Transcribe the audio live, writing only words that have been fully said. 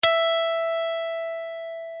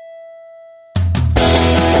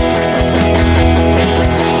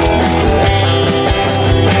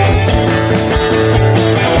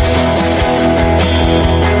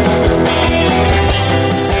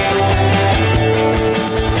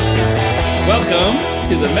Welcome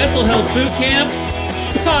to the Mental Health Boot Camp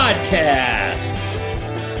Podcast.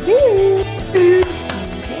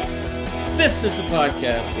 This is the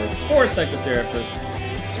podcast where 4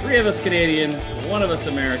 psychotherapists, 3 of us Canadian, 1 of us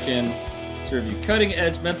American, serve you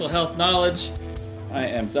cutting-edge mental health knowledge. I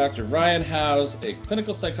am Dr. Ryan Howes, a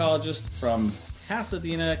clinical psychologist from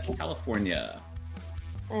Pasadena, California.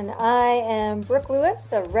 And I am Brooke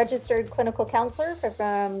Lewis, a registered clinical counselor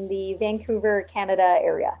from the Vancouver, Canada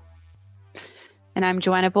area. And I'm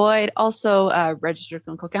Joanna Boyd, also a registered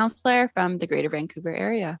clinical counselor from the Greater Vancouver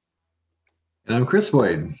area. And I'm Chris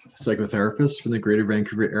Boyd, psychotherapist from the Greater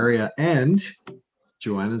Vancouver area and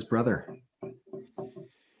Joanna's brother.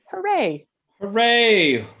 Hooray!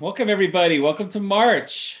 Hooray! Welcome, everybody. Welcome to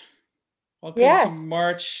March. Welcome Yes. to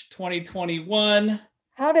March 2021.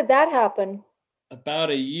 How did that happen? About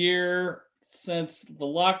a year since the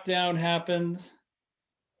lockdown happened.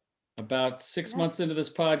 About 6 months into this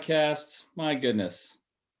podcast. My goodness.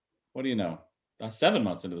 What do you know? 7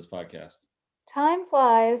 months into this podcast. Time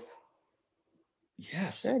flies.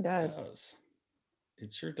 Yes, Sure it does.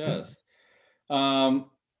 It sure does.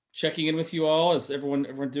 Checking in with you all. Is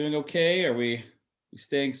everyone doing okay? Are we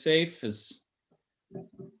staying safe? Is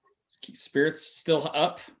spirits still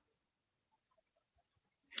up?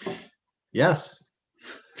 Yes.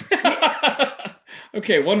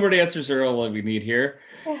 Okay, one word answers are all we need here.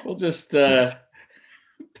 We'll just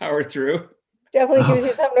power through. Definitely gives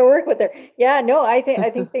you something to work with there. Yeah, no, I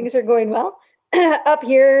think things are going well. Up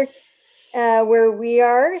here where we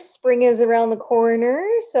are, spring is around the corner.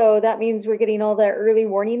 So that means we're getting all the early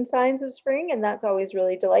warning signs of spring, and that's always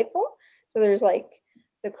really delightful. So there's like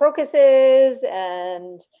the crocuses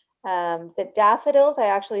and the daffodils. I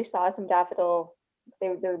actually saw some daffodil,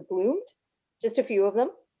 they're bloomed, just a few of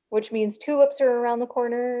them, which means tulips are around the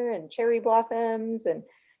corner and cherry blossoms, and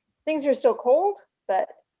things are still cold, but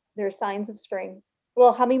there's signs of spring.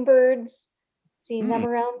 Little hummingbirds, seeing them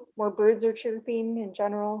around, more birds are chirping in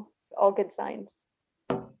general. It's all good signs.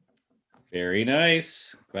 Very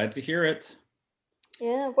nice. Glad to hear it.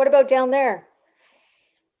 Yeah. What about down there?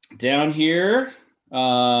 Down here,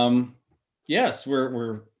 yes,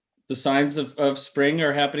 we're the signs of spring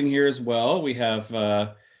are happening here as well. We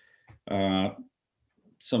have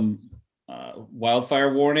some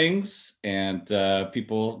wildfire warnings and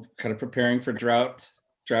people kind of preparing for drought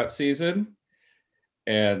season.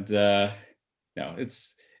 And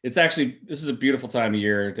it's actually, this is a beautiful time of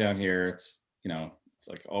year down here. It's it's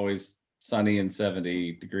like always sunny and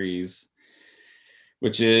 70 degrees,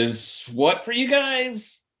 which is what for you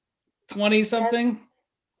guys? 20 something?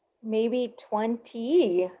 Maybe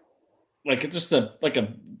 20. Like just a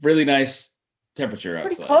really nice temperature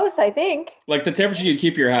outside. Pretty close, I think. Like the temperature you'd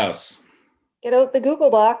keep your house. Get out the Google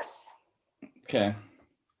box. Okay.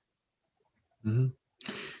 Mm-hmm.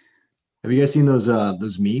 Have you guys seen those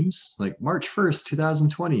memes? Like March 1st,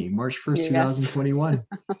 2020, March 1st, 2021.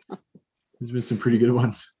 There's been some pretty good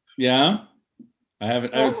ones. Yeah. I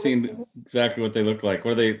haven't seen exactly what they look like.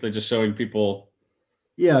 What are they? They're just showing people.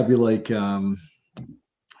 Yeah, it'd be like, can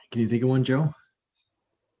you think of one, Joe?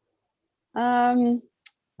 There'd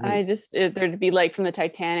be like from the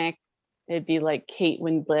Titanic, it'd be like Kate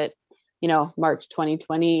Winslet, March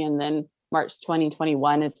 2020, and then March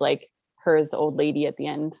 2021 is like her as the old lady at the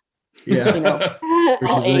end. Yeah.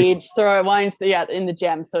 All age, throw wines, in the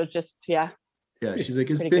gem. So just, yeah. Yeah, she's like,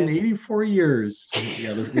 it's been 84 years.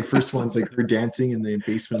 Yeah, the first one's like her dancing in the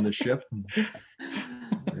basement of the ship.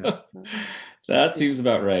 Yeah. That seems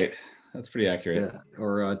about right. That's pretty accurate. Yeah.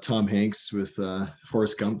 Or Tom Hanks with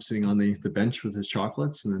Forrest Gump sitting on the bench with his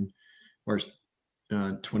chocolates. And then March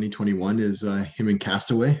 2021 is him in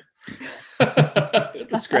Castaway.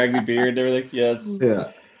 The scraggly beard and everything. Yes.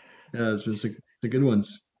 Yeah. Yeah, it's been some good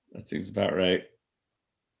ones. That seems about right.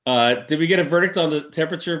 Did we get a verdict on the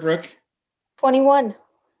temperature, Brooke? 21.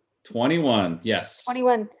 21, yes.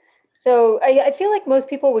 21. So I feel like most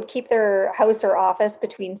people would keep their house or office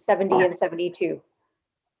between 70 and 72.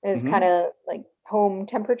 It's kind of like home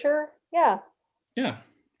temperature. Yeah. Yeah.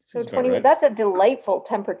 So 20, right. That's a delightful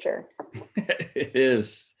temperature. It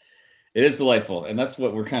is. It is delightful. And that's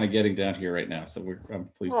what we're kind of getting down here right now. So I'm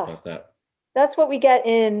pleased about that. That's what we get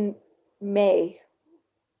in May.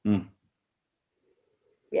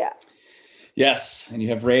 Yeah. Yes. And you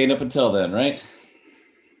have rain up until then, right?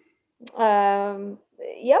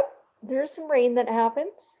 Yep. There's some rain that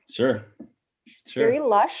happens. Sure. Very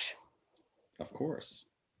lush. Of course.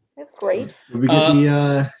 It's great. We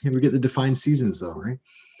get the defined seasons though, right?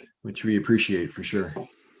 Which we appreciate for sure.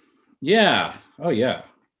 Yeah. Oh yeah.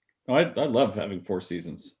 Oh, I love having 4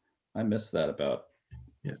 seasons. I miss that about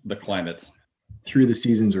the climate. Through the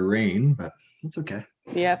seasons of rain, but it's okay.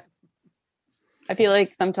 Yeah. I feel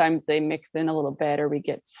like sometimes they mix in a little bit, or we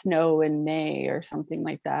get snow in May or something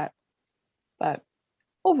like that. But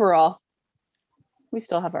overall, we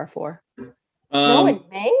still have our 4. Snow in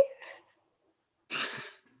May?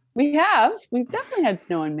 We've definitely had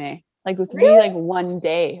snow in May. Like it was Really? maybe like one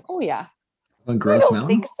day. Oh yeah, On I Gross don't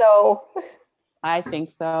Mountain? think so. I think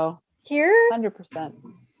so. Here? 100%.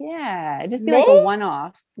 Yeah, it'd just be like May? a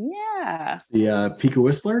one-off. Yeah, The Pika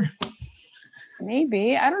Whistler?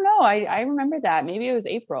 maybe. I don't know. I remember that. Maybe it was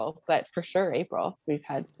April, but for sure April. We've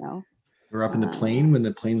had snow. We're up in the plane when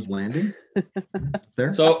the plane's landing.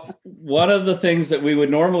 There. So one of the things that we would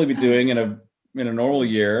normally be doing in a normal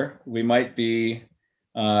year, we might be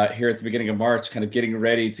here at the beginning of March, kind of getting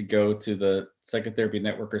ready to go to the Psychotherapy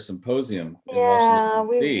Networker Symposium in Yeah, Washington,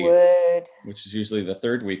 we D.C., would. which is usually the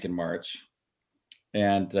 3rd week in March.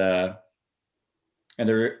 And they're,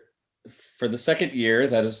 for the 2nd year,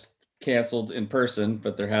 that is canceled in person,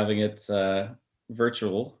 but they're having it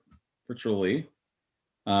virtually.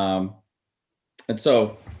 And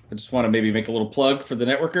so I just want to maybe make a little plug for the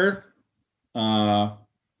Networker,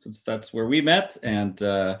 since that's where we met, and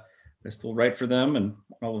I still write for them and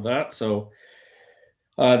all of that. So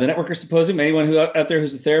the Networker Symposium, anyone who out there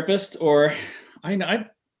who's a therapist, or I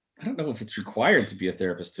don't know if it's required to be a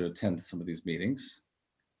therapist to attend some of these meetings.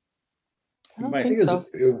 I don't might- I think think so.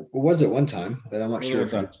 it was at one time, but I'm not Was it sure one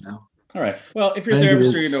if time? it's now. All right. Well, if you're a I think it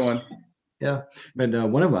therapist or you is. know one. Yeah, but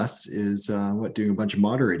one of us is doing a bunch of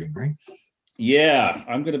moderating, right? Yeah,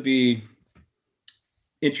 I'm going to be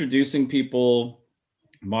introducing people,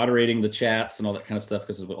 moderating the chats and all that kind of stuff,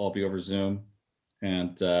 because it will all be over Zoom,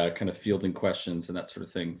 and kind of fielding questions and that sort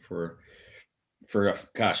of thing for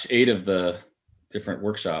 8 of the different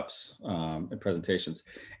workshops and presentations.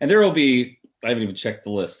 And there will be, I haven't even checked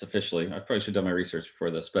the list officially. I probably should have done my research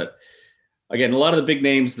before this, but again, a lot of the big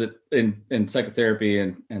names that in psychotherapy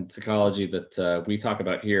and psychology that we talk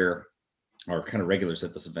about here are kind of regulars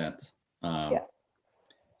at this event.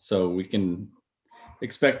 So we can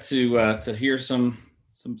expect to hear some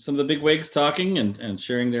of the big wigs talking and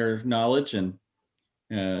sharing their knowledge, and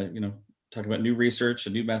talking about new research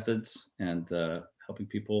and new methods, and helping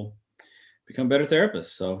people become better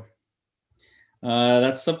therapists. So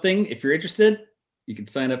that's something. If you're interested, you can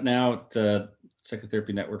sign up now at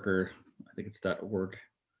Psychotherapy Networker. I think it's .org.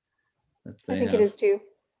 I think it is too.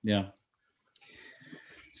 Yeah.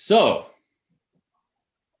 So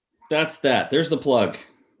that's that. There's the plug.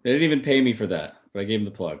 They didn't even pay me for that, but I gave them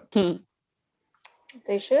the plug.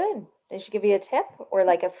 They should. They should give you a tip, or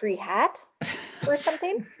like a free hat or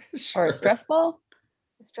something. Or a stress ball.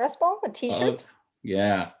 A stress ball, a t-shirt.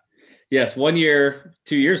 Yeah. Yes. 1 year,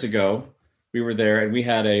 2 years ago, we were there and we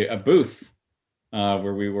had a booth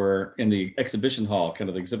where we were in the exhibition hall, kind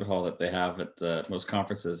of the exhibit hall that they have at most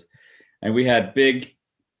conferences. And we had big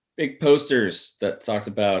posters that talked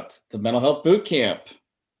about the mental health boot camp.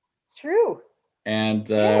 It's true. And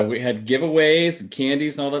we had giveaways and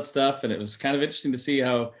candies and all that stuff. And it was kind of interesting to see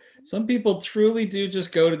how some people truly do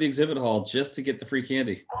just go to the exhibit hall just to get the free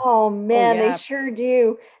candy. Oh man, yeah. they sure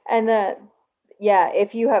do. And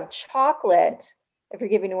if you have chocolate, if you're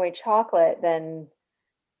giving away chocolate, then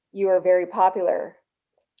you are very popular.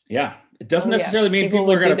 Yeah. It doesn't Oh, yeah. necessarily mean people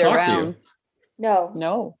would are going do to their talk to you. rounds. No.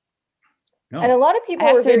 No. No. And a lot of people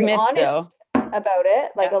have were to very admit, honest about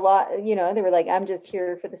it. Like Yeah. a lot, they were like, I'm just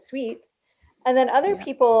here for the sweets. And then other Yeah.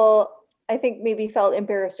 people, I think, maybe felt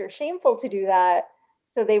embarrassed or shameful to do that.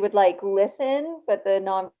 So they would like listen, but the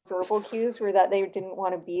nonverbal cues were that they didn't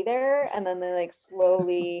want to be there. And then they like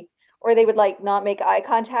slowly, or they would like not make eye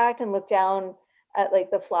contact and look down at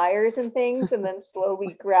like the flyers and things, and then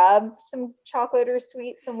slowly grab some chocolate or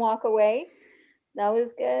sweets and walk away. That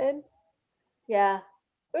was good. Yeah.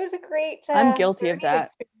 It was a great I'm guilty of learning that.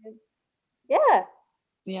 experience. Yeah.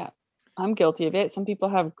 Yeah, I'm guilty of it. Some people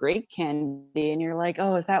have great candy and you're like,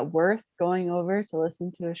 oh, is that worth going over to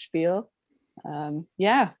listen to a spiel?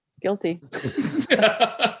 Yeah, guilty.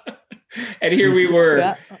 And here we were,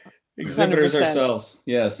 Yeah. exhibitors 100%. ourselves.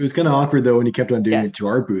 Yes. It was kind of awkward though when you kept on doing Yes. it to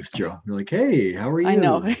our booth, Joe. You're like, "Hey, how are you?" I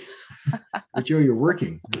know. But Joe, you're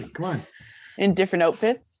working. I'm like, come on. In different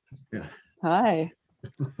outfits. Yeah. Hi.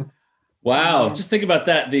 Wow. Man. Just think about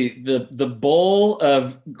that. The bowl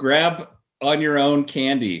of grab on your own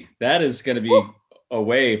candy. That is going to be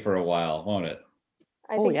away for a while, won't it?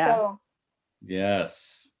 I Oh, think yeah. so.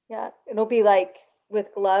 Yes. Yeah. It'll be like with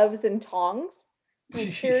gloves and tongs. Like,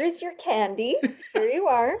 here's your candy. Here you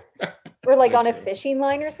are. Or like So on a true. fishing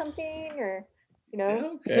line or something, or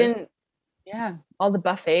Okay. Even, yeah, all the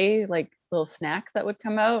buffet, like little snacks that would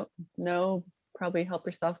come out. No, probably help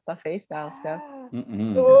yourself buffet style stuff. Ah,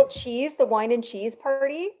 Mm-mm. the little cheese, the wine and cheese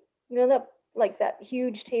party. You know that like that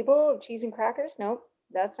huge table of cheese and crackers. Nope,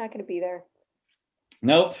 that's not going to be there.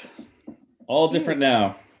 Nope. All different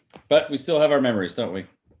now, but we still have our memories, don't we?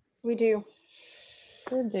 We do.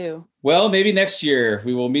 Sure do. Well, maybe next year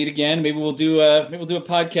we will meet again. Maybe we'll do a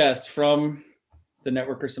podcast from the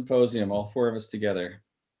Networker Symposium, all four of us together.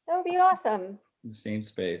 That would be awesome. In the same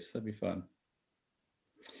space. That'd be fun.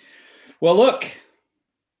 Well, look,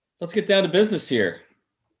 let's get down to business here.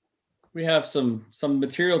 We have some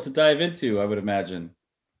material to dive into, I would imagine.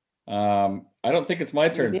 I don't think it's my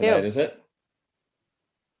turn tonight, is it?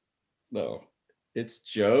 No, it's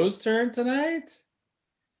Joe's turn tonight.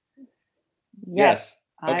 Yes.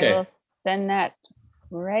 Okay. I will send that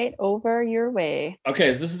right over your way.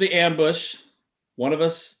 Okay, so this is the ambush. One of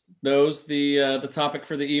us knows the topic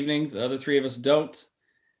for the evening. The other three of us don't.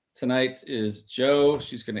 Tonight is Joe.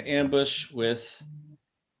 She's going to ambush with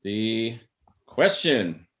the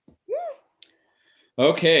question.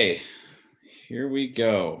 Okay, here we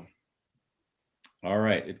go. All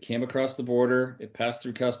right, it came across the border, it passed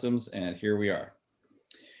through customs, and here we are.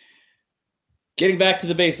 Getting back to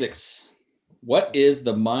the basics. What is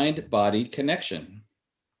the mind-body connection?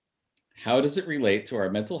 How does it relate to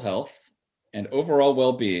our mental health and overall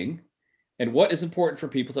well-being? And what is important for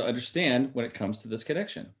people to understand when it comes to this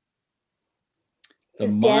connection?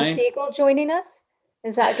 Is Dan Siegel joining us?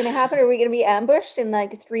 Is that going to happen? Are we going to be ambushed in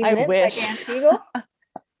like 3 minutes by Dan Siegel?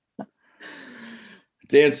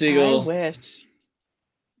 Dan Siegel. I wish.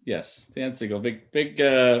 Yes, Dan Siegel, big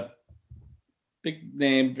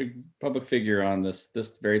name, big public figure on this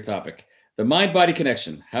very topic. The mind-body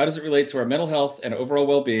connection. How does it relate to our mental health and overall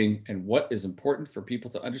well-being? And what is important for people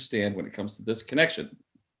to understand when it comes to this connection?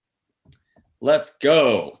 Let's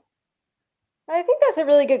go. I think that's a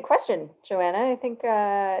really good question, Joanna. I think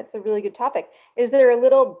it's a really good topic. Is there a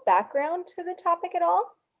little background to the topic at all?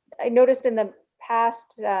 I noticed in the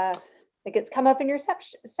past, like it's come up in your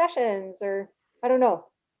sessions, or I don't know.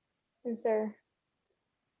 Is there?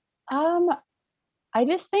 I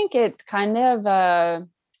just think it's kind of,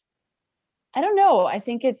 I don't know. I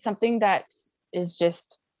think it's something that is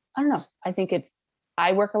just, I don't know.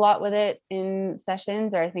 I work a lot with it in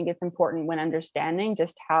sessions, or I think it's important when understanding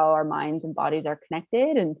just how our minds and bodies are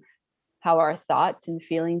connected and how our thoughts and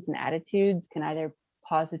feelings and attitudes can either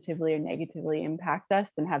positively or negatively impact us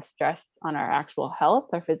and have stress on our actual health,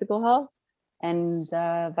 our physical health, and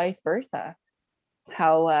vice versa.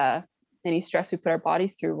 How any stress we put our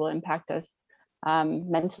bodies through will impact us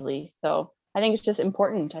mentally. So I think it's just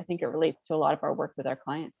important. I think it relates to a lot of our work with our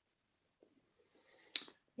clients.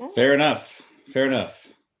 Fair enough.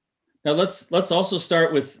 Now let's also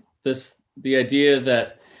start with the idea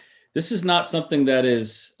that this is not something that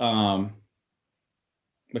is like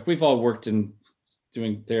we've all worked in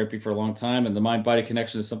doing therapy for a long time, and the mind-body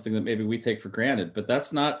connection is something that maybe we take for granted, but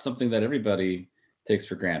that's not something that everybody takes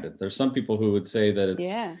for granted. There's some people who would say that it's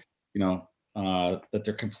that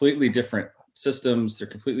they're completely different systems, they're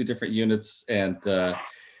completely different units, and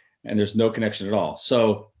there's no connection at all.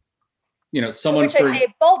 So, someone which I say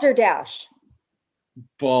balderdash.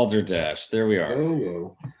 Balderdash. There we are.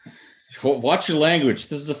 Oh. Watch your language.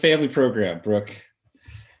 This is a family program, Brooke.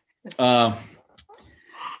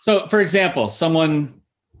 So, for example, someone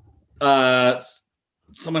has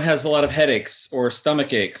a lot of headaches or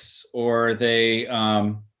stomach aches, or they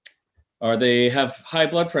have high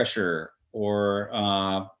blood pressure,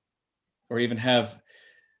 or even have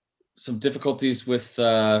some difficulties with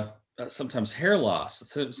sometimes hair loss.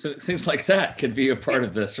 So things like that could be a part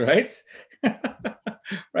of this, right?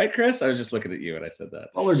 Right, Chris? I was just looking at you when I said that.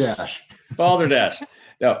 Balderdash.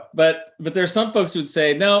 No, but there's some folks who would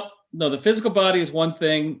say, no, the physical body is one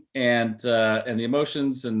thing, and the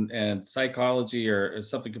emotions and psychology are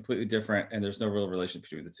something completely different, and there's no real relation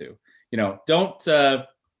between the two.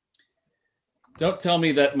 Don't tell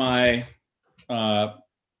me that my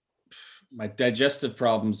digestive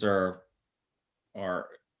problems are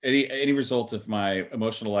any result of my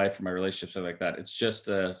emotional life or my relationships or like that. It's just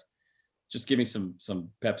give me some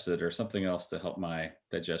Pepcid or something else to help my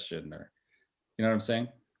digestion, or you know what I'm saying?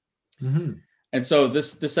 Mm-hmm. And so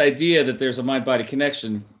this idea that there's a mind-body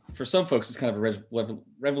connection for some folks is kind of a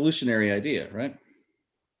revolutionary idea, right?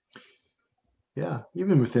 Yeah,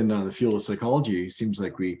 even within the field of psychology, it seems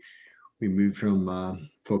like we moved from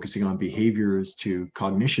focusing on behaviors to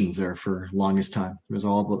cognitions there for longest time. It was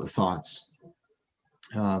all about the thoughts,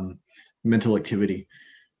 mental activity.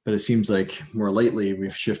 But it seems like more lately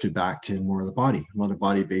we've shifted back to more of the body, a lot of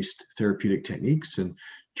body-based therapeutic techniques, and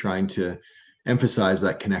trying to emphasize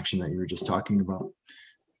that connection that you were just talking about.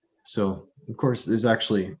 So, of course, there's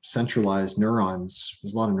actually centralized neurons.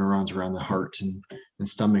 There's a lot of neurons around the heart and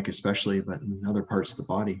stomach especially, but in other parts of the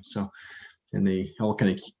body. So and they all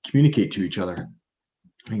kind of communicate to each other.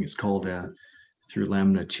 I think it's called through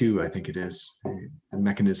lamina 2, I think it is, a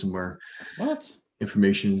mechanism where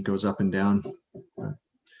information goes up and down.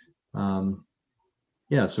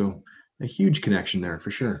 Yeah, so a huge connection there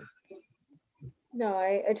for sure. No,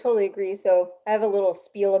 I totally agree. So I have a little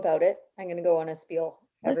spiel about it. I'm going to go on a spiel,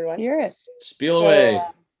 everyone. Let's hear it. Spiel away.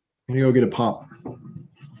 I'm gonna go get a pop.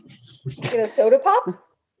 Get a soda pop?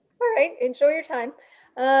 All right, enjoy your time.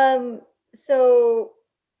 So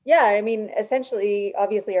yeah, I mean, essentially,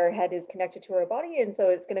 obviously our head is connected to our body, and so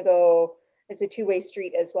it's a two-way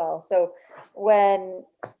street as well. So when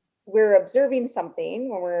we're observing something,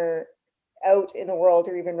 when we're out in the world,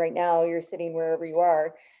 or even right now, you're sitting wherever you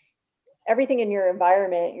are, everything in your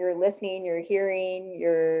environment, you're listening, you're hearing,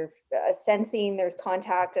 you're sensing, there's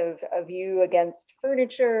contact of you against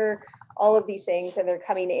furniture, all of these things, and they're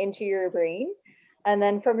coming into your brain. And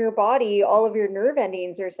then from your body, all of your nerve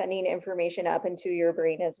endings are sending information up into your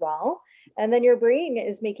brain as well. And then your brain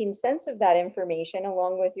is making sense of that information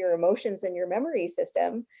along with your emotions and your memory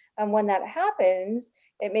system. And when that happens,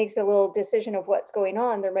 it makes a little decision of what's going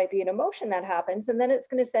on. There might be an emotion that happens, and then it's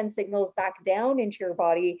going to send signals back down into your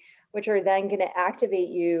body, which are then going to activate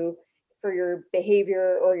you for your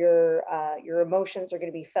behavior, or your emotions are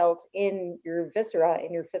going to be felt in your viscera,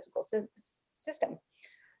 in your physical system.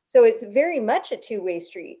 So it's very much a two-way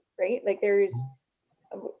street, right? Like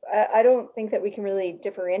I don't think that we can really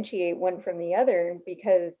differentiate one from the other,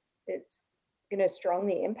 because it's going to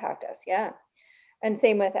strongly impact us. Yeah. And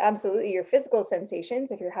same with absolutely your physical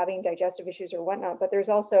sensations, if you're having digestive issues or whatnot. But there's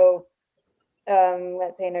also,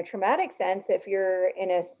 let's say in a traumatic sense, if you're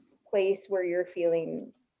in a place where you're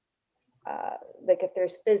feeling like if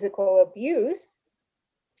there's physical abuse,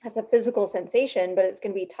 that's a physical sensation, but it's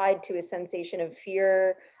going to be tied to a sensation of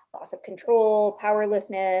fear, loss of control,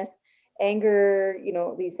 powerlessness, anger,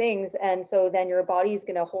 these things. And so then your body's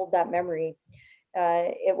going to hold that memory.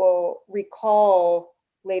 It will recall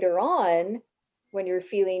later on, when you're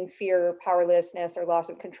feeling fear, powerlessness, or loss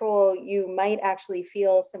of control, you might actually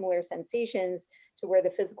feel similar sensations to where the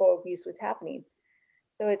physical abuse was happening.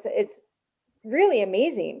 So it's really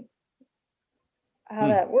amazing how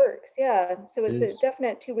that works. Yeah. So it's a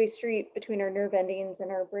definite two-way street between our nerve endings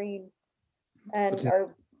and our brain, and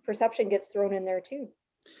our perception gets thrown in there too.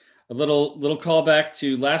 A little callback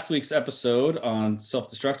to last week's episode on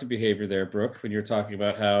self-destructive behavior there, Brooke, when you're talking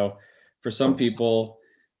about how for some people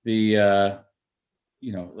the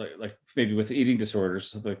like maybe with eating disorders,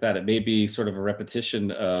 something like that, it may be sort of a repetition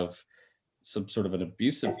of some sort of an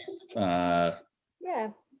abusive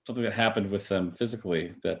something that happened with them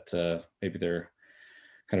physically that maybe they're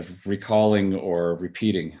kind of recalling or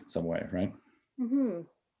repeating in some way, right? Mm-hmm.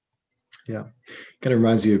 Yeah, kind of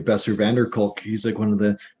reminds you of Besser van der Kolk. He's like one of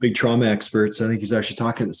the big trauma experts. I think he's actually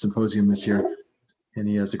talking at the symposium this year, and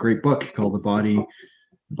he has a great book called The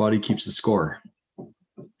Body Keeps the Score.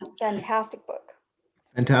 Fantastic book.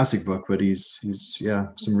 But he's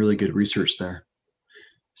some really good research there.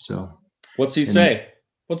 So what's he say?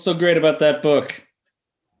 What's so great about that book?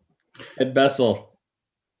 Ed Bessel.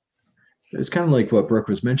 It's kind of like what Brooke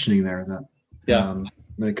was mentioning there, that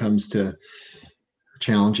when it comes to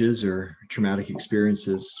challenges or traumatic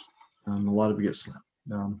experiences, a lot of it gets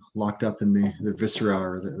locked up in the viscera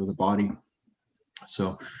or the body.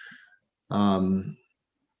 So in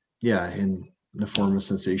the form of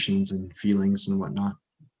sensations and feelings and whatnot.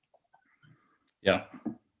 Yeah.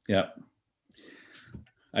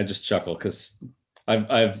 I just chuckle because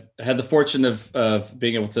I've had the fortune of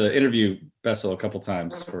being able to interview Bessel a couple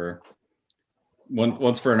times, for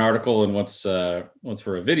once for an article and once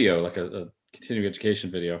for a video, like a continuing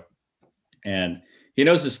education video. And he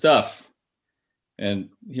knows his stuff, and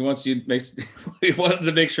he wanted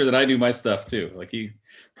to make sure that I knew my stuff too. Like he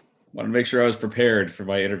wanted to make sure I was prepared for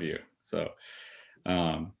my interview. So,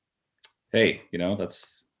 hey,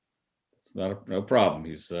 that's no problem.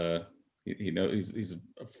 He's he's a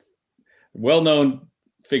well-known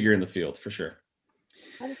figure in the field for sure.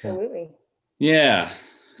 Absolutely. Yeah.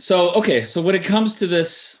 So when it comes to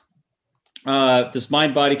this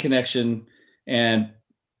mind-body connection, and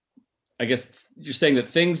I guess you're saying that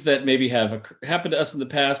things that maybe have happened to us in the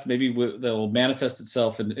past, maybe they'll manifest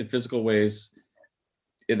itself in physical ways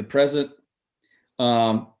in the present.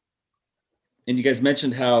 And you guys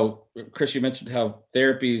mentioned Chris, you mentioned how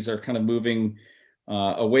therapies are kind of moving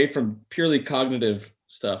away from purely cognitive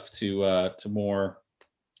stuff to more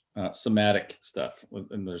somatic stuff.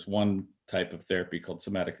 And there's one type of therapy called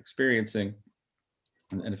somatic experiencing,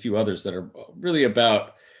 and a few others that are really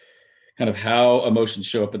about kind of how emotions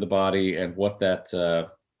show up in the body and what's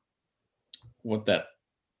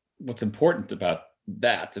important about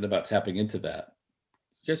that and about tapping into that.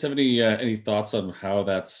 You guys have any thoughts on how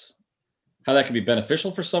that can be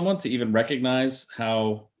beneficial for someone to even recognize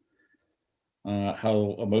how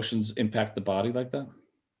emotions impact the body like that?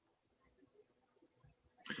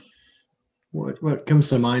 What comes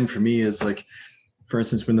to mind for me is, like, for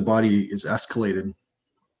instance, when the body is escalated,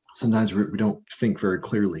 sometimes we don't think very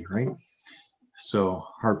clearly, right? So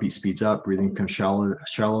heartbeat speeds up, breathing becomes shallow,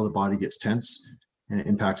 the body gets tense, and it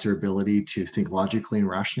impacts our ability to think logically and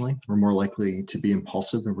rationally. We're more likely to be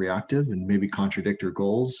impulsive and reactive and maybe contradict our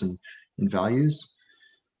goals and values.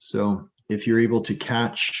 So if you're able to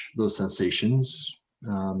catch those sensations,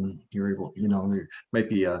 you're able, there might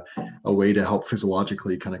be a way to help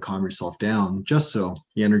physiologically kind of calm yourself down, just so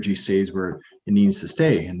the energy stays where it needs to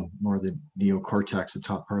stay, and more the neocortex, the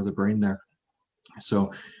top part of the brain there.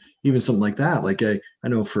 So even something like that, like I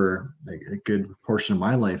know for a good portion of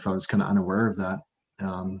my life, I was kind of unaware of that.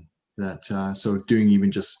 So doing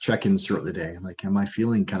even just check-ins throughout the day, like, am I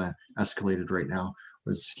feeling kind of escalated right now,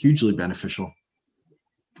 was hugely beneficial.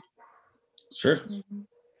 Sure.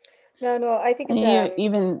 No, I think And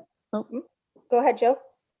it's go ahead, Joe.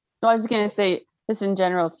 No, I was just gonna say this in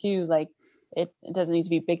general too, like it doesn't need to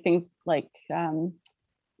be big things, like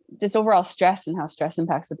just overall stress and how stress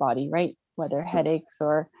impacts the body, right? Whether headaches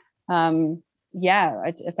or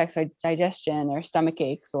it affects our digestion or stomach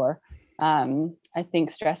aches, or I think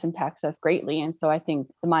stress impacts us greatly. And so I think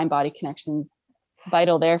the mind-body connection's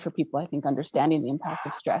vital there for people. I think understanding the impact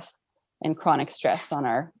of stress and chronic stress on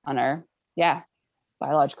our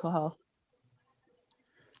biological health.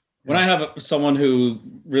 When I have someone who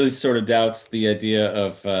really sort of doubts the idea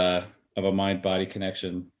of a mind-body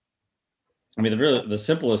connection, I mean, the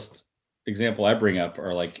simplest example I bring up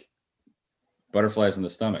are like butterflies in the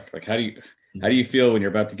stomach. Like, how do you feel when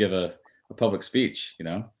you're about to give a public speech?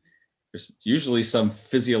 There's usually some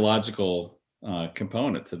physiological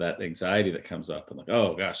component to that anxiety that comes up, and like,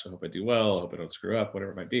 oh gosh, I hope I do well, I hope I don't screw up,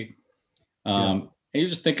 whatever it might be. And you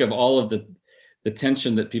just think of all of the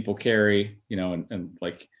tension that people carry, and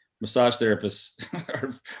like massage therapists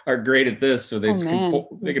are great at this. So they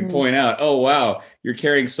can point out, oh, wow, you're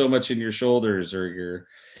carrying so much in your shoulders, or you're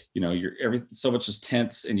everything, so much is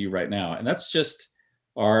tense in you right now. And that's just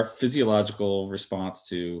our physiological response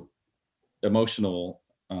to emotional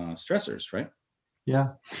stressors, right? Yeah,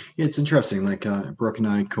 it's interesting. Like Brooke and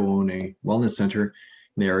I co-own a wellness center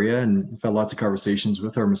in the area, and I've had lots of conversations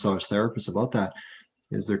with our massage therapists about that.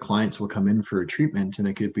 Is their clients will come in for a treatment, and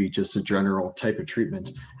it could be just a general type of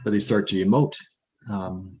treatment, but they start to emote,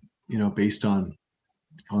 based on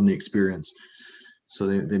the experience. So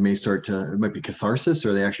they may start to, it might be catharsis,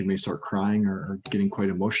 or they actually may start crying or getting quite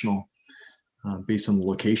emotional based on the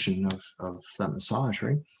location of that massage,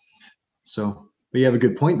 right? So, but you have a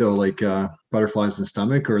good point though, like butterflies in the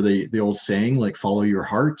stomach, or the old saying, like, follow your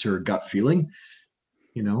heart or gut feeling.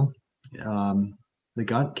 The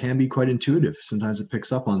gut can be quite intuitive. Sometimes it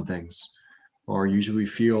picks up on things, or usually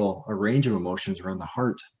feel a range of emotions around the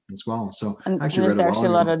heart as well. So and there's actually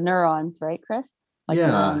a lot of neurons, right, Chris? Like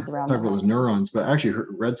neurons around talk about those neurons, but I actually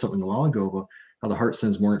read something a while ago about how the heart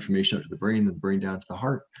sends more information out to the brain than the brain down to the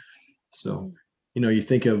heart. So, you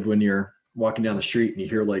think of when you're walking down the street and you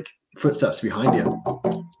hear like footsteps behind you,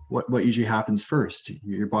 what usually happens first?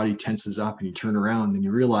 Your body tenses up and you turn around and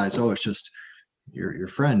you realize, oh, it's just your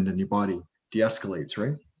friend, and your body de-escalates,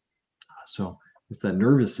 right? So it's that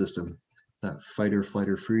nervous system, that fight or flight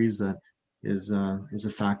or freeze, that is a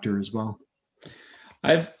factor as well.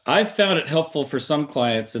 I've found it helpful for some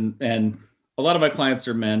clients, and a lot of my clients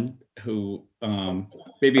are men who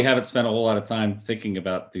maybe haven't spent a whole lot of time thinking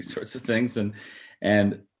about these sorts of things,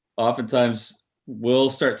 and oftentimes we'll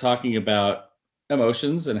start talking about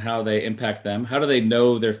emotions and how they impact them. How do they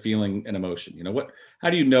know they're feeling an emotion? How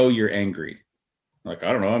do you know you're angry? Like,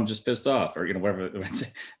 I don't know, I'm just pissed off, or whatever.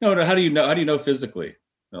 No, how do you know physically?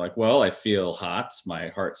 They're like, well, I feel hot, my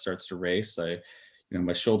heart starts to race,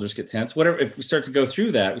 my shoulders get tense, whatever. If we start to go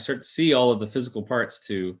through that, we start to see all of the physical parts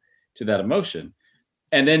to that emotion.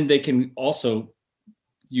 And then they can also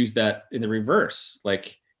use that in the reverse.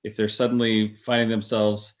 Like if they're suddenly finding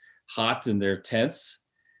themselves hot and they're tense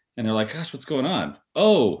and they're like, gosh, what's going on?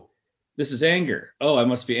 Oh, this is anger. Oh, I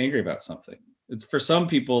must be angry about something. It's for some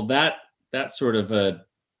people that sort of a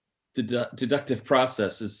deductive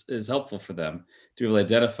process is helpful for them to be able to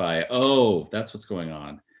identify, oh, that's what's going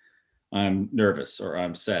on. I'm nervous, or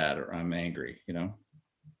I'm sad, or I'm angry,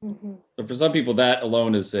 Mm-hmm. So for some people that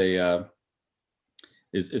alone is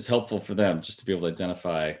is helpful for them, just to be able to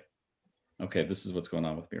identify, okay, this is what's going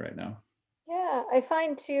on with me right now. Yeah, I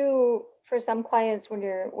find too, for some clients, when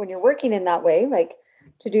you're working in that way, like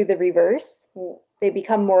to do the reverse, they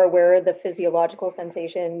become more aware of the physiological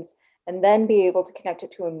sensations and then be able to connect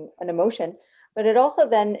it to an emotion. But it also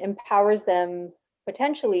then empowers them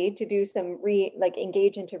potentially to do some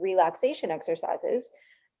engage into relaxation exercises,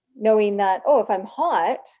 knowing that, oh, if I'm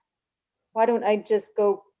hot, why don't I just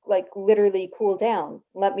go like literally cool down?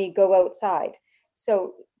 Let me go outside.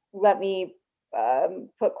 So let me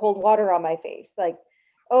put cold water on my face. Like,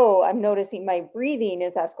 oh, I'm noticing my breathing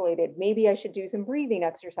is escalated. Maybe I should do some breathing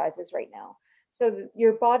exercises right now. So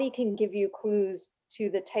your body can give you clues to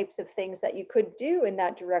the types of things that you could do in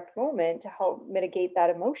that direct moment to help mitigate that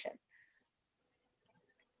emotion.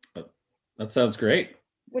 That sounds great.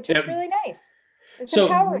 Which is really nice. It's so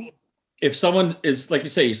empowering. If someone is, like you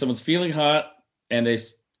say, someone's feeling hot and they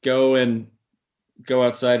go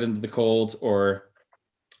outside into the cold, or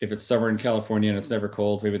if it's summer in California and it's never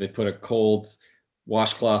cold, maybe they put a cold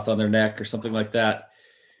washcloth on their neck or something like that.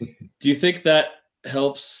 Do you think that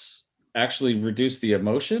helps actually reduce the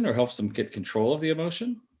emotion or helps them get control of the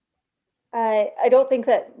emotion? I don't think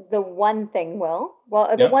that the one thing will.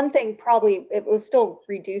 Well, the one thing probably it will still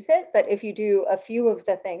reduce it, but if you do a few of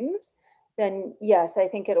the things, then yes, I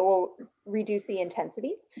think it will reduce the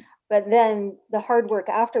intensity. But then the hard work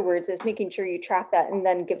afterwards is making sure you track that and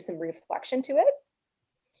then give some reflection to it.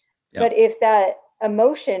 Yep. But if that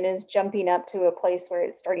emotion is jumping up to a place where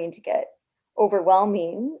it's starting to get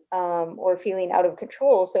overwhelming or feeling out of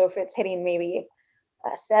control, so if it's hitting maybe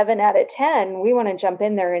a 7 out of 10, we want to jump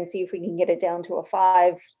in there and see if we can get it down to a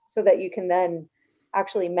 5 so that you can then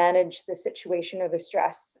actually manage the situation or the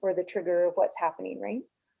stress or the trigger of what's happening, right?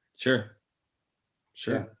 Sure.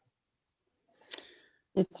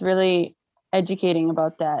 It's really educating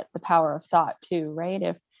about the power of thought too, right?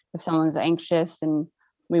 If someone's anxious and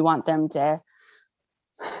we want them to,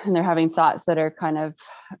 and they're having thoughts that are kind of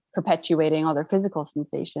perpetuating all their physical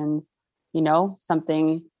sensations,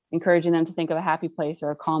 something encouraging them to think of a happy place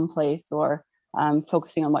or a calm place, or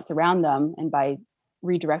focusing on what's around them. And by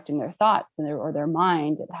redirecting their thoughts and their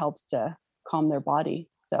mind, it helps to calm their body.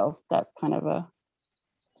 So that's kind of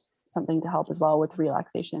something to help as well with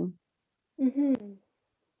relaxation. Mm-hmm.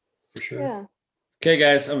 For sure. Yeah. Okay,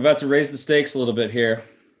 guys, I'm about to raise the stakes a little bit here.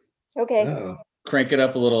 Okay. Crank it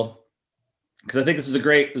up a little, because I think this is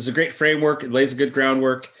a great framework. It lays a good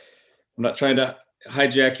groundwork. I'm not trying to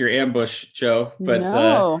hijack your ambush, Joe, but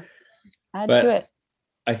add to it.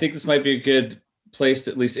 I think this might be a good place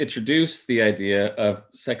to at least introduce the idea of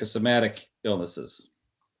psychosomatic illnesses,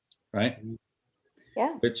 right?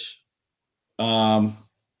 Yeah. Which I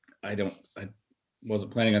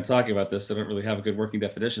wasn't planning on talking about this. So I don't really have a good working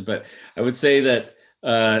definition, but I would say that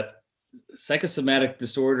psychosomatic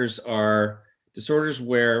disorders are disorders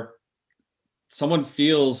where someone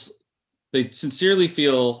they sincerely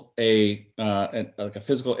feel like a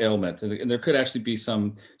physical ailment, and there could actually be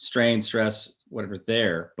some strain, stress, whatever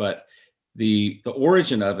there, but the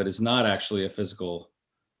origin of it is not actually a physical.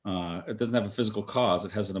 It doesn't have a physical cause;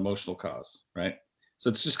 it has an emotional cause, right? So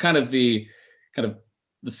it's just kind of the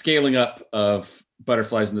scaling up of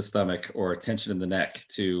butterflies in the stomach or tension in the neck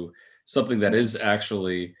to something that is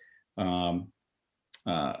actually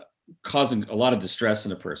causing a lot of distress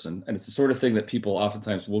in a person. And it's the sort of thing that people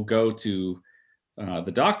oftentimes will go to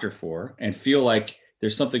the doctor for and feel like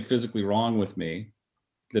there's something physically wrong with me.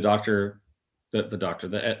 The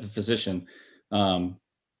physician,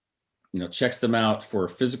 checks them out for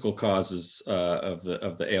physical causes of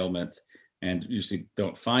the ailment, and usually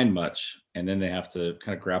don't find much. And then they have to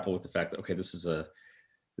kind of grapple with the fact that, okay, this is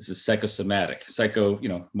psychosomatic,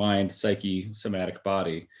 mind, psyche, somatic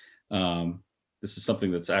body. This is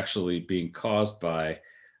something that's actually being caused by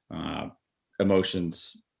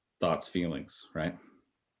emotions, thoughts, feelings, right?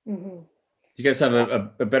 Mm-hmm. Do you guys have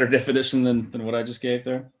a better definition than what I just gave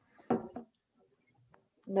there?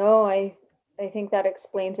 No, I think that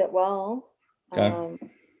explains it well. Okay.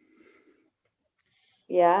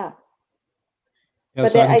 Yeah. I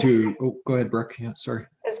was talking to, go ahead, Brooke. Yeah, sorry.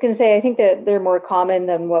 I was going to say, I think that they're more common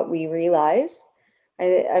than what we realize.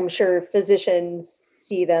 I'm sure physicians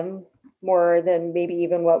see them more than maybe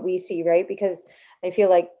even what we see, right? Because I feel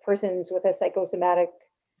like persons with a psychosomatic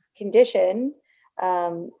condition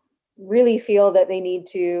really feel that they need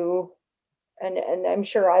to, and I'm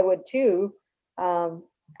sure I would too,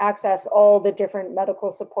 access all the different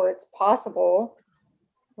medical supports possible,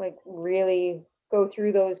 like really go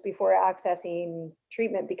through those before accessing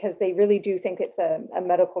treatment, because they really do think it's a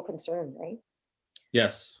medical concern, right?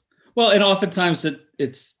 Yes. Well, and oftentimes it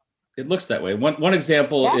looks that way. One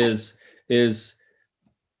example is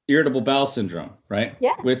irritable bowel syndrome, right?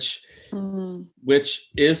 Yeah. Which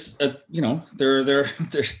is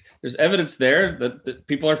there's evidence there that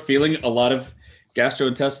people are feeling a lot of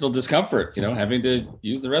gastrointestinal discomfort, having to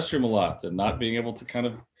use the restroom a lot and not being able to kind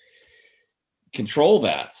of control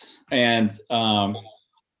that. And I've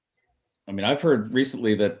heard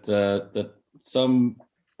recently that some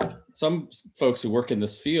folks who work in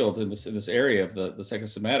this field, in this area of the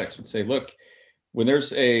psychosomatics, would say, look, when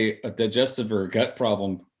there's a digestive or a gut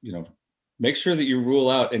problem, make sure that you rule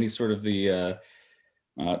out any sort of the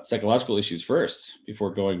psychological issues first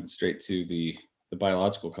before going straight to the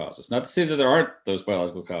biological causes. Not to say that there aren't those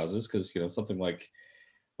biological causes, because something like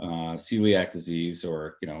celiac disease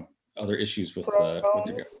or other issues with your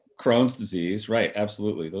Crohn's disease, right?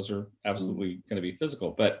 Absolutely, those are absolutely going to be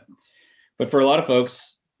physical. But for a lot of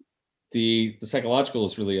folks, the psychological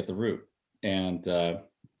is really at the root. And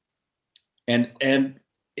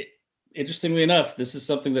interestingly enough, this is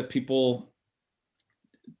something that people,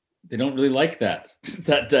 they don't really like that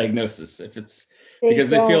diagnosis. If it's because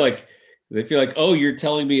they feel like, oh, you're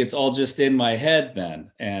telling me it's all just in my head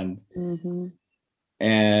then.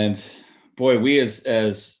 And boy, we as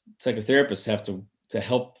psychotherapists have to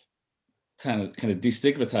help kind of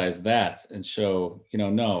destigmatize that and show,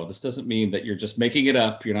 no, this doesn't mean that you're just making it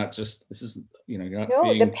up. You're not just, this is, you're not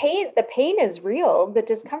being... the pain is real. The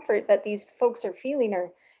discomfort that these folks are feeling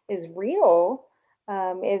is real.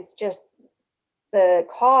 It's just the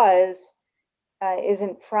cause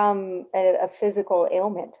isn't from a physical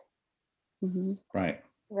ailment. Right.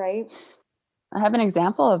 I have an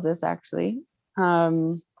example of this, actually.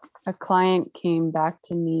 A client came back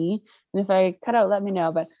to me, and if I cut out, let me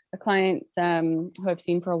know, but a client who I've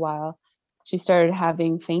seen for a while, she started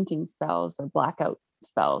having fainting spells or blackout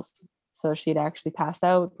spells. So she'd actually pass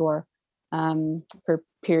out or for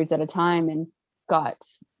periods at a time, and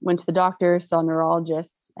went to the doctor, saw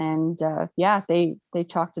neurologists, and they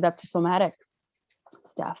chalked it up to somatic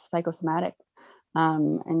stuff, psychosomatic.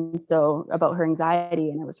 And so about her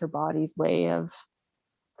anxiety, and it was her body's way of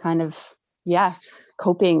kind of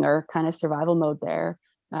coping or kind of survival mode there,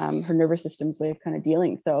 her nervous system's way of kind of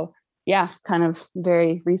dealing. So kind of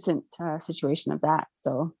very recent situation of that.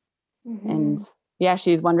 So and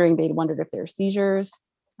she's wondering, they'd wondered if there were seizures,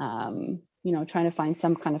 trying to find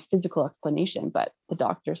some kind of physical explanation, but the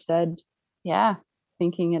doctor said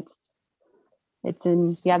thinking it's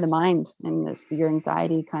in the mind, and it's your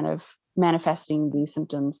anxiety kind of manifesting these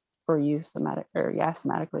symptoms for you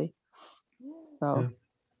somatically. So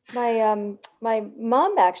my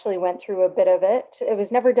mom actually went through a bit of it. It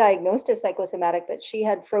was never diagnosed as psychosomatic, but she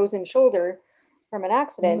had frozen shoulder from an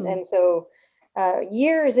accident. And so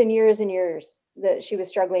years and years and years that she was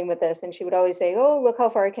struggling with this, and she would always say, oh, look how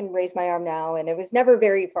far I can raise my arm now. And it was never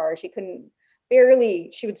very far. She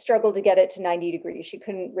would struggle to get it to 90 degrees. She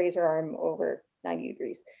couldn't raise her arm over 90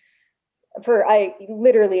 degrees. I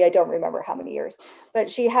don't remember how many years, but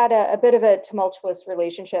she had a bit of a tumultuous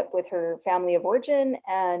relationship with her family of origin,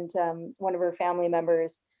 and one of her family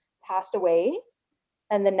members passed away,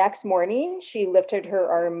 and the next morning she lifted her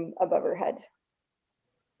arm above her head.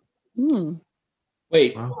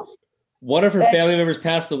 Wait, wow. One of her family members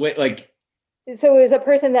passed away? So it was a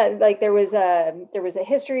person that there was a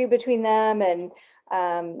history between them, and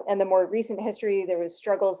the more recent history, there was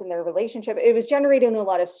struggles in their relationship. It was generating a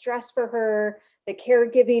lot of stress for her, the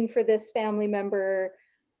caregiving for this family member,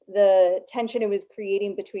 the tension it was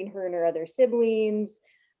creating between her and her other siblings.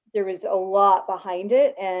 There was a lot behind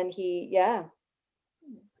it, and he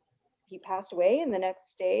passed away, and the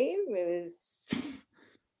next day it was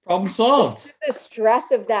problem solved. The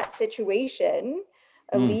stress of that situation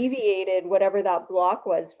alleviated whatever that block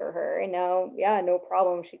was for her, and now no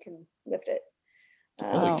problem, she can lift it.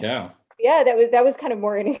 Holy cow. That was kind of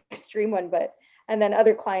more an extreme one, and then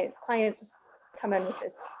other clients come in with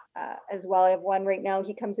this as well. I have one right now.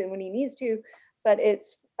 He comes in when he needs to, but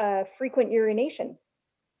it's frequent urination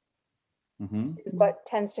is what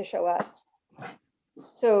tends to show up.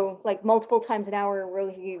 So multiple times an hour where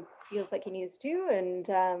he feels like he needs to, and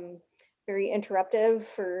very interruptive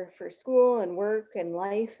for school and work and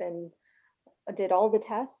life, and I did all the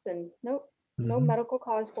tests, and no medical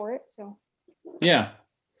cause for it. So yeah.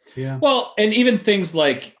 Well, and even things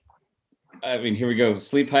like, here we go,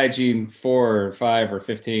 sleep hygiene 4 or 5 or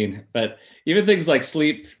 15, but even things like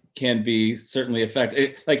sleep can be certainly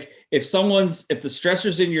affected. If the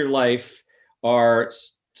stressors in your life are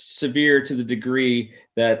severe to the degree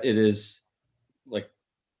that it is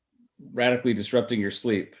radically disrupting your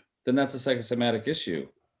sleep, then that's a psychosomatic issue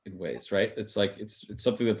in ways, right? It's it's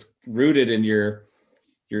something that's rooted in your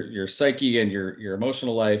psyche and your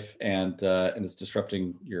emotional life, and it's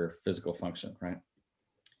disrupting your physical function, right?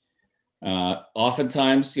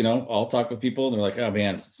 Oftentimes, I'll talk with people and they're like, oh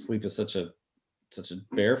man, sleep is such a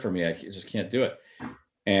bear for me. I just can't do it.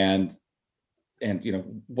 And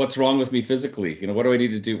and what's wrong with me physically? What do I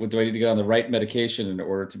need to do? What do I need to get on the right medication in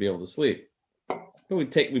order to be able to sleep? But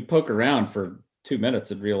we poke around for 2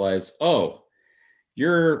 minutes and realize, oh,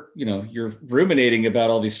 you're ruminating about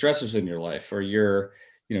all these stressors in your life, or you're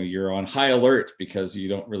on high alert because you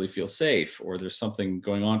don't really feel safe, or there's something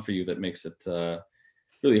going on for you that makes it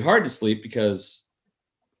really hard to sleep because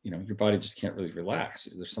your body just can't really relax.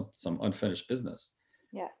 There's some unfinished business.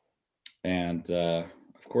 Yeah. And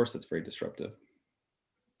of course, it's very disruptive.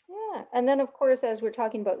 Yeah. And then, of course, as we're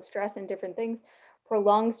talking about stress and different things,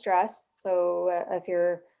 prolonged stress. So if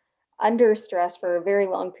you're under stress for a very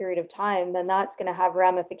long period of time, then that's going to have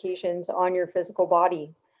ramifications on your physical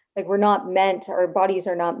body. Like our bodies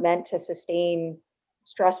are not meant to sustain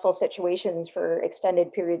stressful situations for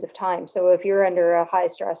extended periods of time. So if you're under a high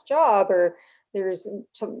stress job, or there's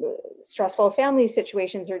stressful family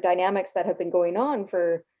situations or dynamics that have been going on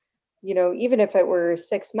for, even if it were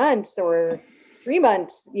 6 months or 3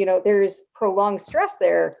 months, there's prolonged stress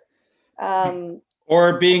there.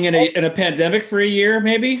 Or being in a pandemic for a year,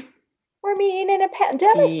 maybe. Or being in a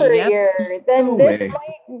pandemic for a year, then might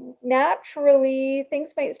naturally,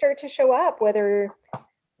 things might start to show up, whatever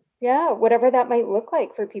that might look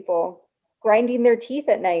like for people. Grinding their teeth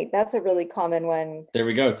at night, that's a really common one. There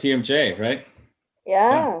we go, TMJ, right?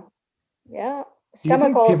 Yeah.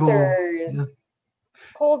 Stomach ulcers,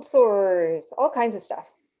 cold sores, all kinds of stuff.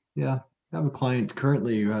 Yeah, I have a client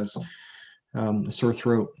currently who has a sore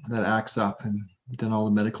throat that acts up, and done all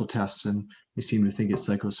the medical tests, and they seem to think it's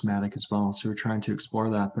psychosomatic as well. So we're trying to explore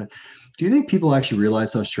that. But do you think people actually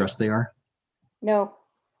realize how stressed they are? No.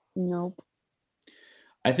 Nope.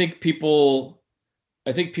 I think people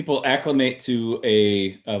acclimate to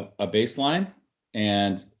a baseline,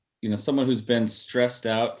 and someone who's been stressed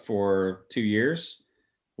out for 2 years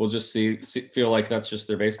will just feel like that's just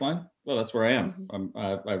their baseline. Well, that's where I am.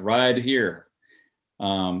 Mm-hmm. I ride here,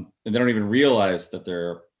 and they don't even realize that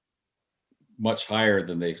they're much higher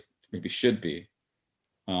than they maybe should be.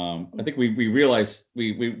 I think we realize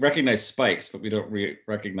we recognize spikes, but we don't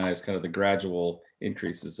recognize kind of the gradual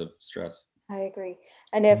increases of stress. I agree.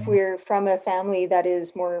 And if we're from a family that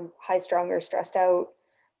is more high strung or stressed out,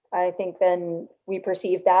 I think then we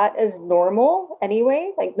perceive that as normal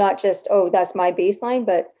anyway, like not just, oh, that's my baseline,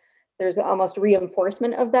 but there's almost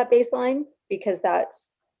reinforcement of that baseline because that's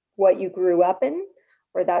what you grew up in,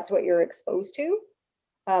 or that's what you're exposed to.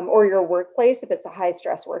 Or your workplace, if it's a high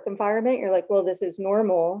stress work environment, you're like, well, this is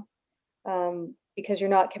normal, because you're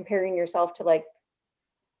not comparing yourself to like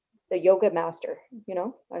the yoga master, I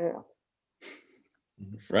don't know.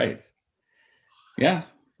 Right. Yeah,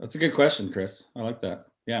 that's a good question, Chris. I like that.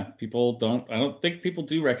 Yeah, I don't think people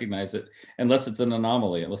do recognize it unless it's an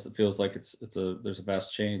anomaly, unless it feels like there's a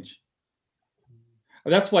vast change.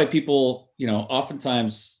 That's why people,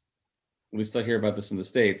 oftentimes, at least I hear about this in the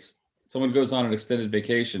States, someone goes on an extended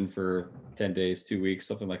vacation for 10 days, 2 weeks,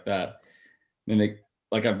 something like that. And they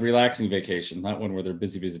like a relaxing vacation, not one where they're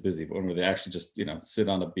busy, but one where they actually just, sit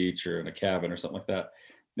on a beach or in a cabin or something like that.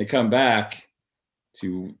 They come back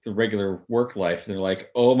to the regular work life. They're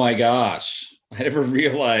like, oh my gosh, I never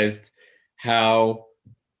realized how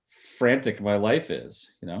frantic my life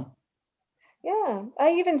is, Yeah,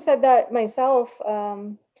 I even said that myself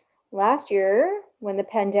last year when the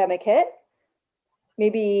pandemic hit.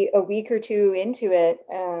 Maybe a week or two into it,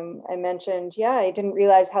 I mentioned, I didn't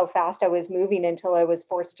realize how fast I was moving until I was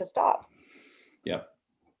forced to stop. Yep.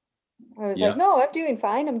 I was like, no, I'm doing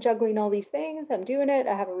fine. I'm juggling all these things. I'm doing it.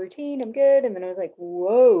 I have a routine. I'm good. And then I was like,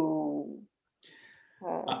 whoa.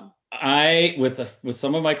 With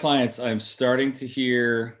some of my clients, I'm starting to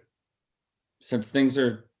hear, since things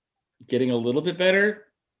are getting a little bit better,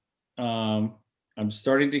 I'm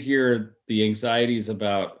starting to hear the anxieties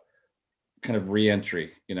about kind of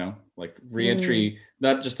re-entry, like re-entry,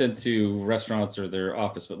 not just into restaurants or their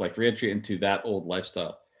office, but like re-entry into that old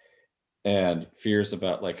lifestyle, and fears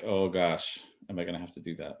about like, oh gosh, am I going to have to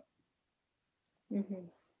do that? Mm-hmm.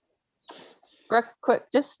 Brooke, quick,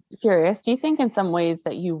 just curious, do you think in some ways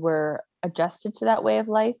that you were adjusted to that way of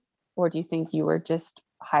life, or do you think you were just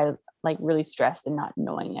really stressed and not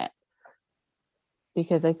knowing it?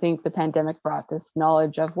 Because I think the pandemic brought this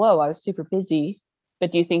knowledge of, whoa, I was super busy.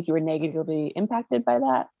 But do you think you were negatively impacted by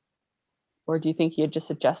that? Or do you think you had just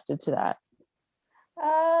adjusted to that?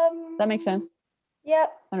 Does that make sense? Yeah.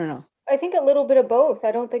 I don't know. I think a little bit of both.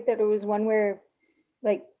 I don't think that it was one where,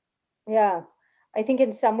 I think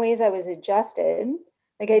in some ways I was adjusted.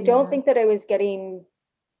 Like, I don't think that I was getting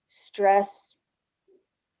stress,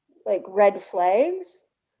 like red flags.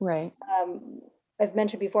 Right. I've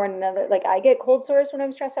mentioned before in another, I get cold sores when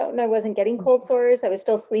I'm stressed out, and I wasn't getting cold sores. I was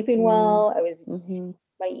still sleeping well. I was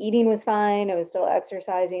my eating was fine. I was still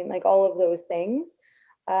exercising, like all of those things.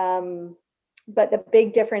 But the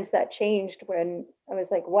big difference that changed when I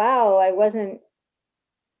was like, wow, I wasn't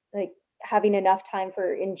like having enough time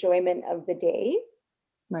for enjoyment of the day.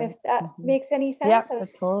 Right. If that makes any sense. Yeah,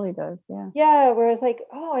 it totally does. Yeah. Yeah, where I was like,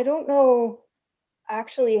 oh, I don't know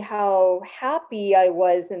actually how happy I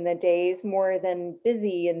was in the days more than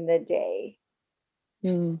busy in the day.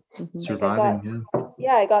 Mm-hmm. Surviving,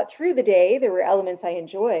 I got through the day. There were elements I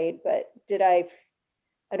enjoyed, but I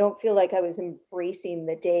don't feel like I was embracing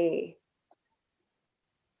the day.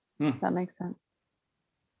 That makes sense.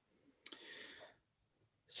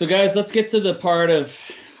 So guys, let's get to the part of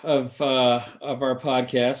our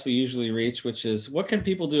podcast we usually reach, which is what can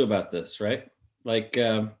people do about this, right? Like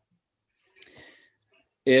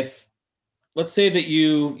if let's say that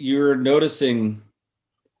you're noticing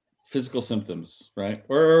physical symptoms, right?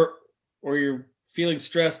 Or you're feeling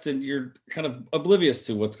stressed and you're kind of oblivious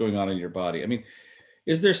to what's going on in your body. I mean,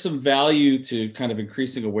 is there some value to kind of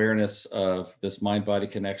increasing awareness of this mind-body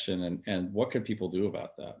connection, and what can people do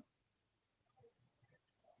about that?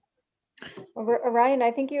 Ryan,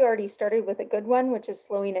 I think you already started with a good one, which is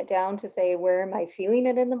slowing it down to say, where am I feeling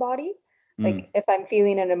it in the body? Like if I'm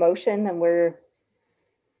feeling an emotion, then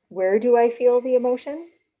where do I feel the emotion?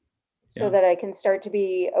 So that I can start to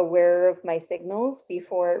be aware of my signals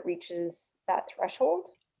before it reaches that threshold.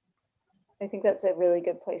 I think that's a really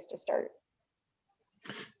good place to start.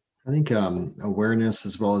 I think awareness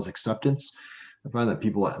as well as acceptance. I find that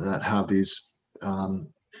people that have these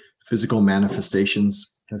physical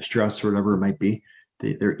manifestations of stress or whatever it might be,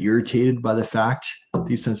 they're irritated by the fact that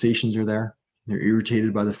these sensations are there. They're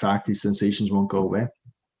irritated by the fact these sensations won't go away.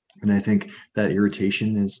 And I think that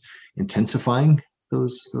irritation is intensifying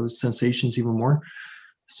those sensations even more.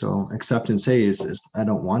 So acceptance, hey, is I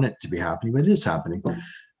don't want it to be happening, but it is happening.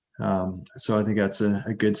 So I think that's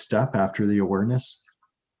a good step after the awareness.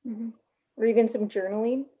 Mm-hmm. Or even some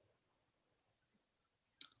journaling.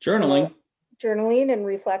 Journaling And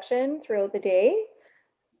reflection throughout the day.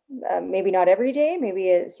 Maybe not every day, maybe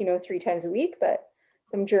it's 3 times a week, but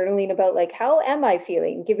some journaling about like, how am I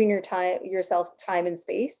feeling? Giving yourself time and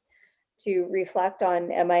space to reflect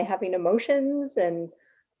on, am I having emotions,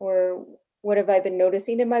 or what have I been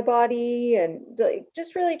noticing in my body, and like,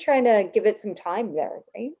 just really trying to give it some time there,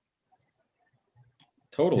 right?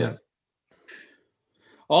 Totally. Yeah.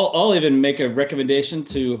 I'll even make a recommendation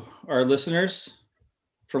to our listeners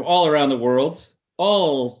from all around the world,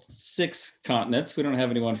 all 6 continents. We don't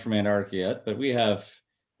have anyone from Antarctica yet, but we have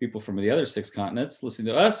people from the other 6 continents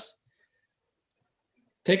listening to us.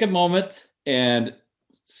 Take a moment and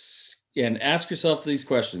ask yourself these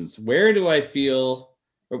questions. Where do I feel,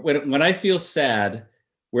 when I feel sad,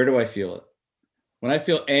 where do I feel it? When I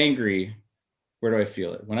feel angry, where do I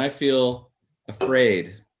feel it? When I feel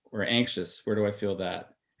afraid or anxious, where do I feel that?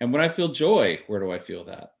 And when I feel joy, where do I feel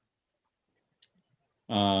that?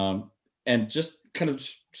 And just kind of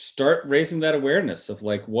start raising that awareness of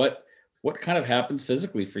like what kind of happens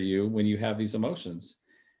physically for you when you have these emotions.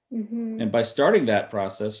 Mm-hmm. And by starting that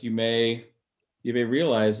process, you may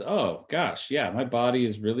realize, oh gosh, yeah, my body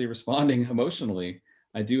is really responding emotionally.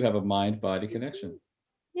 I do have a mind-body connection.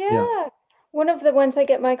 Yeah. One of the ones I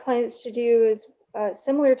get my clients to do is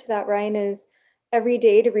similar to that, Ryan, is every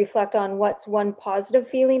day to reflect on what's one positive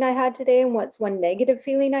feeling I had today and what's one negative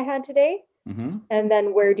feeling I had today. Mm-hmm. And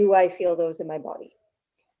then where do I feel those in my body?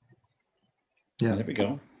 Yeah. There we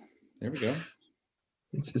go.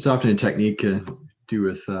 It's often a technique to do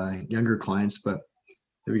with younger clients, but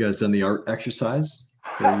have you guys done the art exercise?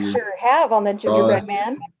 Sure have, on the gingerbread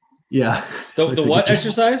man. Yeah. The what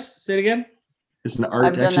exercise? Say it again. It's an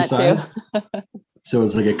art exercise. So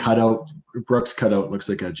it's like a cutout. Brooks cutout looks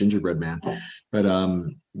like a gingerbread man, but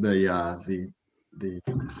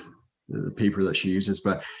the paper that she uses.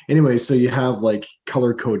 But anyway, so you have like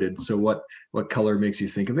color coded. So what color makes you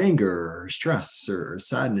think of anger or stress or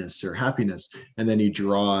sadness or happiness, and then you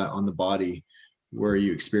draw on the body where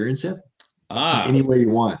you experience it. Any way you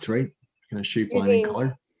want, right? Kind of shape, line, and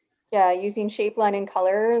color. Yeah, using shape, line, and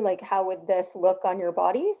color. Like, how would this look on your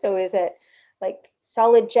body? So is it like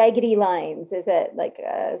solid jaggedy lines? Is it like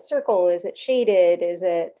a circle? Is it shaded? Is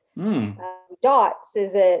it dots?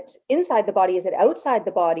 Is it inside the body? Is it outside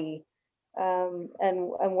the body? And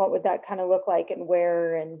what would that kind of look like, and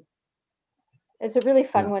where? And it's a really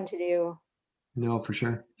fun one to do. No, for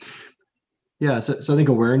sure. Yeah, so I think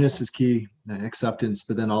awareness is key, acceptance,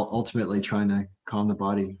 but then ultimately trying to calm the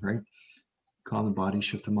body, right? Calm the body,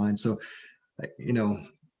 shift the mind. So,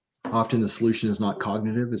 often the solution is not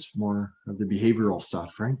cognitive, it's more of the behavioral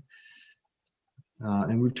stuff, right?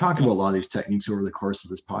 And we've talked about a lot of these techniques over the course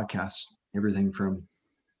of this podcast, everything from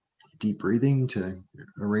deep breathing, to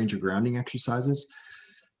a range of grounding exercises.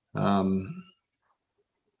 In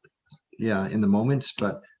the moment,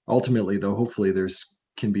 but ultimately though, hopefully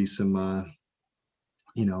can be some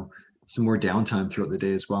some more downtime throughout the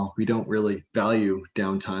day as well. We don't really value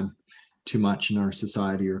downtime too much in our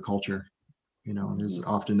society or culture. There's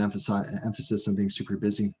often emphasis on being super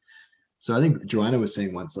busy. So I think Joanna was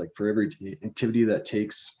saying once, like for every activity that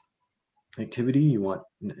takes activity, you want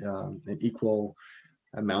an equal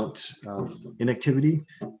amount of inactivity.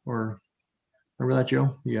 Or remember that,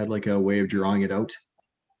 Joe? You had like a way of drawing it out.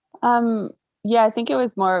 Yeah, I think it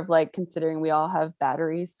was more of like considering we all have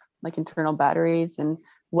batteries, like internal batteries, and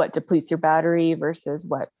what depletes your battery versus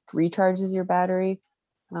what recharges your battery.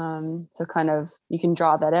 So kind of you can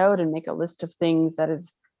draw that out and make a list of things that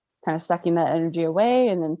is kind of sucking that energy away,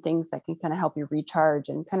 and then things that can kind of help you recharge,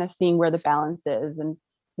 and kind of seeing where the balance is. And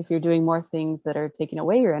if you're doing more things that are taking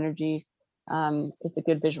away your energy, it's a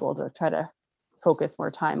good visual to try to focus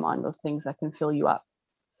more time on those things that can fill you up.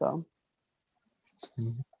 So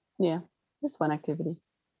yeah, just one activity.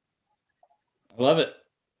 I love it.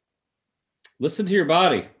 Listen to your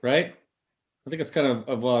body, right? I think it's kind of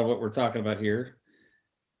a lot of what we're talking about here.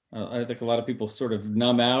 I think a lot of people sort of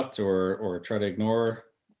numb out or try to ignore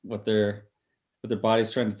what their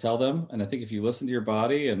body's trying to tell them. And I think if you listen to your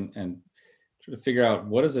body and try to figure out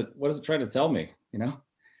what is it trying to tell me,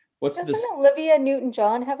 Doesn't Olivia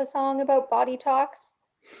Newton-John have a song about body talks?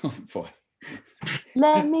 Oh boy.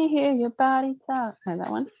 Let me hear your body talk. That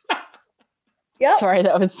one. Yep. Sorry,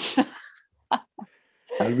 that was.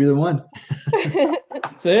 That would be the one.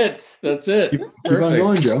 That's it. Keep on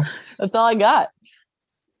going, Joe. That's all I got.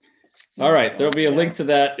 All right, there'll be a link to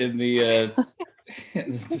that in the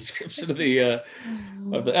description of the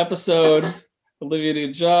episode. Olivia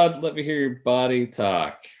Newton-John, let me hear your body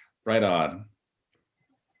talk. Right on.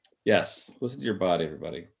 Yes, listen to your body,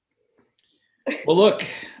 everybody. Well, look,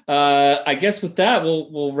 I guess with that,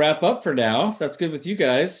 we'll wrap up for now. If that's good with you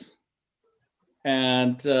guys,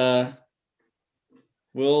 and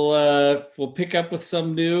we'll pick up with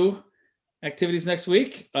some new activities next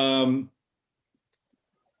week.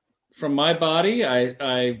 From my body,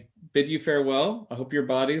 I bid you farewell. I hope your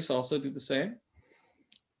bodies also do the same.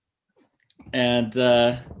 And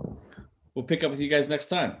we'll pick up with you guys next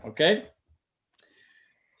time, okay?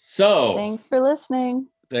 So Thanks for listening.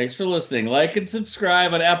 Like and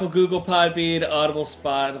subscribe on Apple, Google, Podbean, Audible,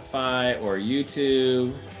 Spotify, or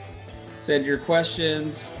YouTube. Send your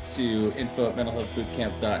questions to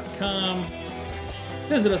info@mentalhealthbootcamp.com.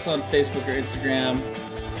 Visit us on Facebook or Instagram.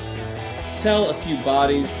 Tell a few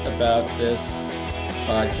bodies about this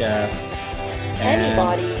podcast.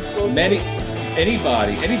 Anybody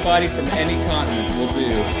from any continent will do.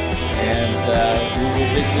 And we will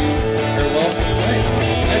bid you farewell for tonight.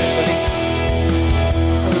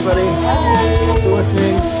 Thanks, everybody. Thanks for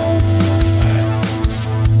listening.